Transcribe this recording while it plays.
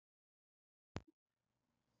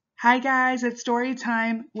Hi guys, it's story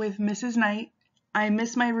time with Mrs. Knight. I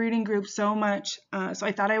miss my reading group so much, so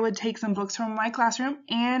I thought I would take some books from my classroom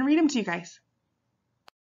and read them to you guys.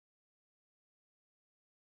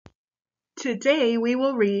 Today we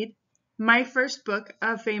will read my first book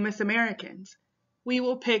of famous Americans. We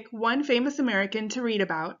will pick one famous American to read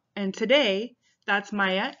about, and today that's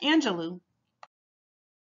Maya Angelou.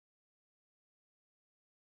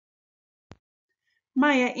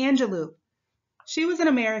 Maya Angelou. She was an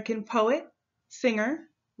American poet, singer,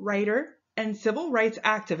 writer, and civil rights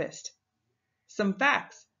activist. Some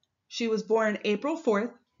facts. She was born April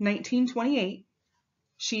 4th, 1928.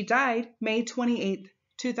 She died May 28th,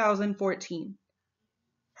 2014.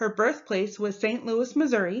 Her birthplace was St. Louis,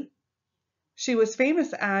 Missouri. She was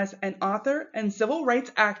famous as an author and civil rights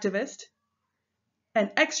activist.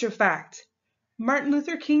 An extra fact, Martin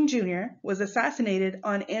Luther King Jr. was assassinated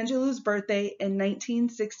on Angelou's birthday in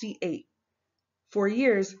 1968. For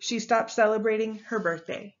years, she stopped celebrating her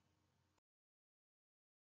birthday.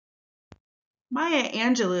 Maya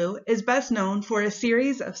Angelou is best known for a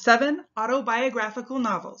series of 7 autobiographical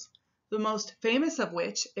novels, the most famous of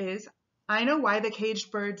which is I Know Why the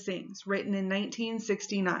Caged Bird Sings, written in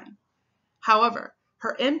 1969. However,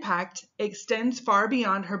 her impact extends far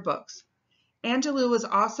beyond her books. Angelou was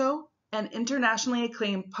also an internationally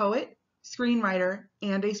acclaimed poet, screenwriter,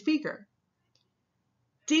 and a speaker.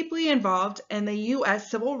 Deeply involved in the U.S.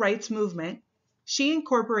 civil rights movement, she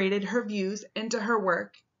incorporated her views into her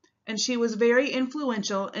work, and she was very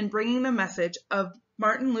influential in bringing the message of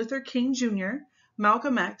Martin Luther King Jr.,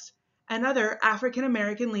 Malcolm X, and other African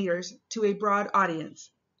American leaders to a broad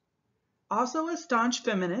audience. Also a staunch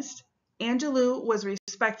feminist, Angelou was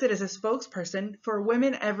respected as a spokesperson for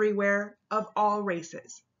women everywhere of all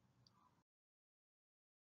races.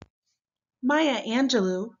 Maya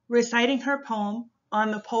Angelou reciting her poem On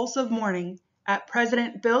the Pulse of Morning at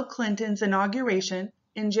President Bill Clinton's inauguration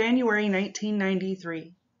in January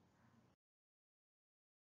 1993.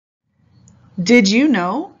 Did you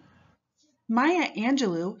know? Maya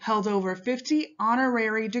Angelou held over 50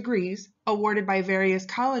 honorary degrees awarded by various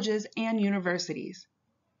colleges and universities.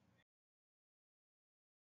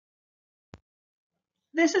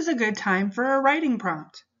 This is a good time for a writing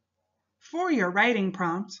prompt. For your writing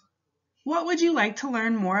prompt, what would you like to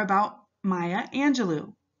learn more about Maya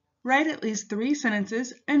Angelou? Write at least 3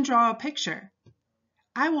 sentences and draw a picture.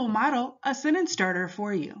 I will model a sentence starter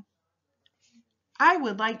for you. I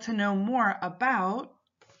would like to know more about...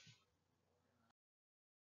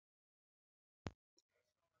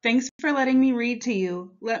 Thanks for letting me read to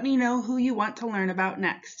you. Let me know who you want to learn about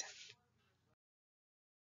next.